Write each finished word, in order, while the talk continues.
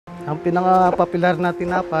Ang pinaka-popular na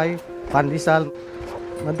tinapay, pandesal.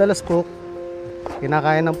 Madalas po,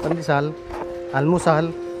 kinakain ng pandesal,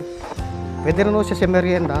 almusal. Pwede rin siya sa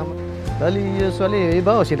merienda. Dali usually, yung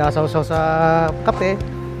iba sinasawsaw sa kape.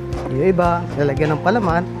 Yung iba, lalagyan ng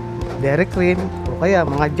palaman, dairy cream, o kaya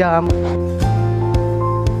mga jam.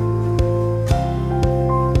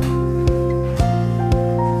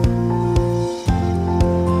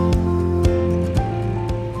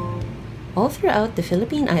 All throughout the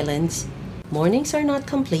Philippine Islands, mornings are not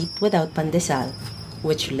complete without pandesal,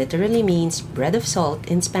 which literally means bread of salt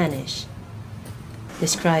in Spanish.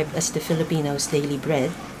 Described as the Filipinos' daily bread,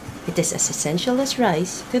 it is as essential as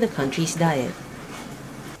rice to the country's diet.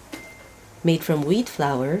 Made from wheat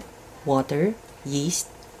flour, water, yeast,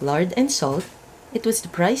 lard, and salt, it was the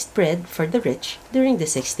prized bread for the rich during the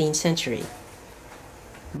 16th century.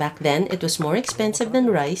 Back then, it was more expensive than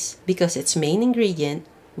rice because its main ingredient,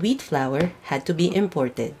 wheat flour, had to be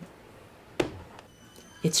imported.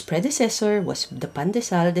 Its predecessor was the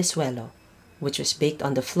pandesal de suelo, which was baked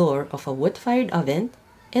on the floor of a wood-fired oven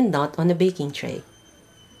and not on a baking tray.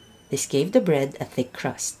 This gave the bread a thick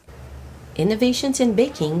crust. Innovations in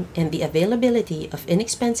baking and the availability of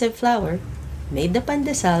inexpensive flour made the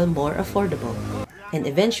pandesal more affordable and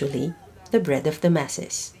eventually the bread of the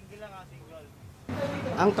masses.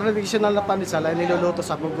 Ang traditional na pandesal ay niluluto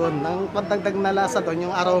sa pugon. Ang pagdagdag na lasa doon,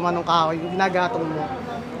 yung aroma ng kahoy, yung ginagatong mo.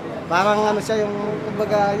 Parang ano siya, yung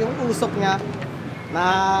kumbaga, yung usok niya na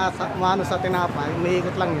umano sa tinapay,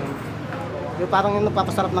 umiikot lang yun. Yung parang yung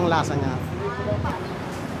napapasarap ng lasa niya.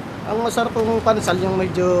 Ang masarap ng pandesal, yung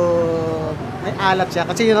medyo may alat siya.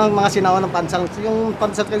 Kasi yun ang mga sinawa ng pandesal. Yung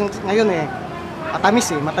pandesal ngayon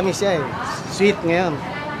matamis matamis siya Sweet ngayon.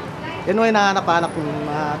 Yun ay nahanap-hanap ng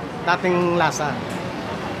mga dating lasa.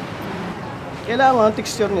 Kailangan ang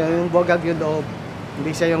texture niya, yung bogag yung loob.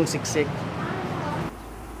 Hindi siya yung siksik.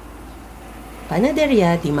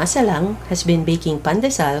 Panaderia Di Masalang has been baking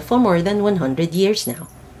pandesal for more than 100 years now,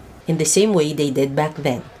 in the same way they did back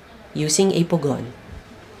then, using a pugon.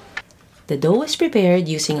 The dough is prepared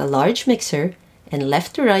using a large mixer and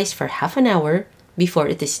left to rise for half an hour before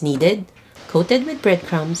it is kneaded, coated with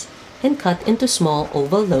breadcrumbs, and cut into small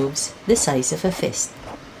oval loaves the size of a fist.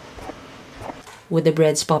 With the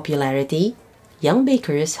bread's popularity, young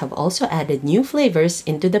bakers have also added new flavors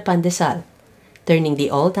into the pandesal, turning the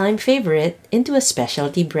all-time favorite into a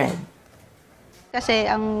specialty bread. Kasi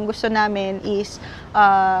ang gusto namin is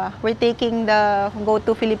we're taking the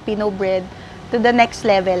go-to Filipino bread to the next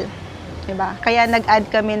level. Diba? Kaya nag-add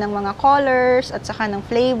kami ng mga colors at saka ng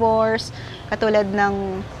flavors, katulad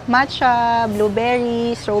ng matcha,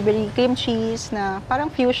 blueberry, strawberry cream cheese na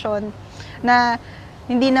parang fusion na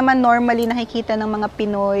hindi naman normally nakikita ng mga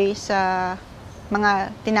Pinoy sa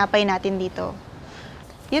mga tinapay natin dito.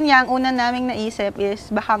 Yun nga, ang una naming naisip is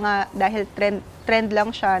baka nga dahil trend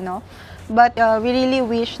lang siya, no? But we really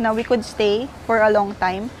wish na we could stay for a long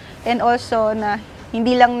time and also na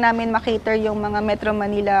hindi lang namin makater yung mga Metro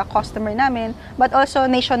Manila customer namin, but also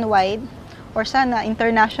nationwide or sana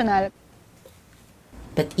international.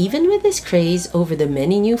 But even with this craze over the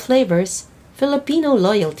many new flavors, Filipino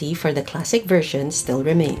loyalty for the classic version still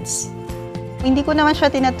remains. Hindi ko naman siya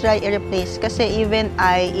tinatry i-replace kasi even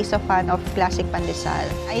I is a fan of classic pandesal.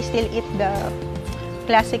 I still eat the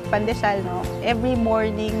classic pandesal, no? Every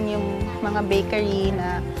morning yung mga bakery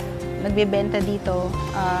na nagbebenta dito,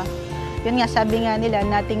 yun nga, sabi nga nila,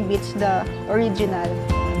 nothing beats the original.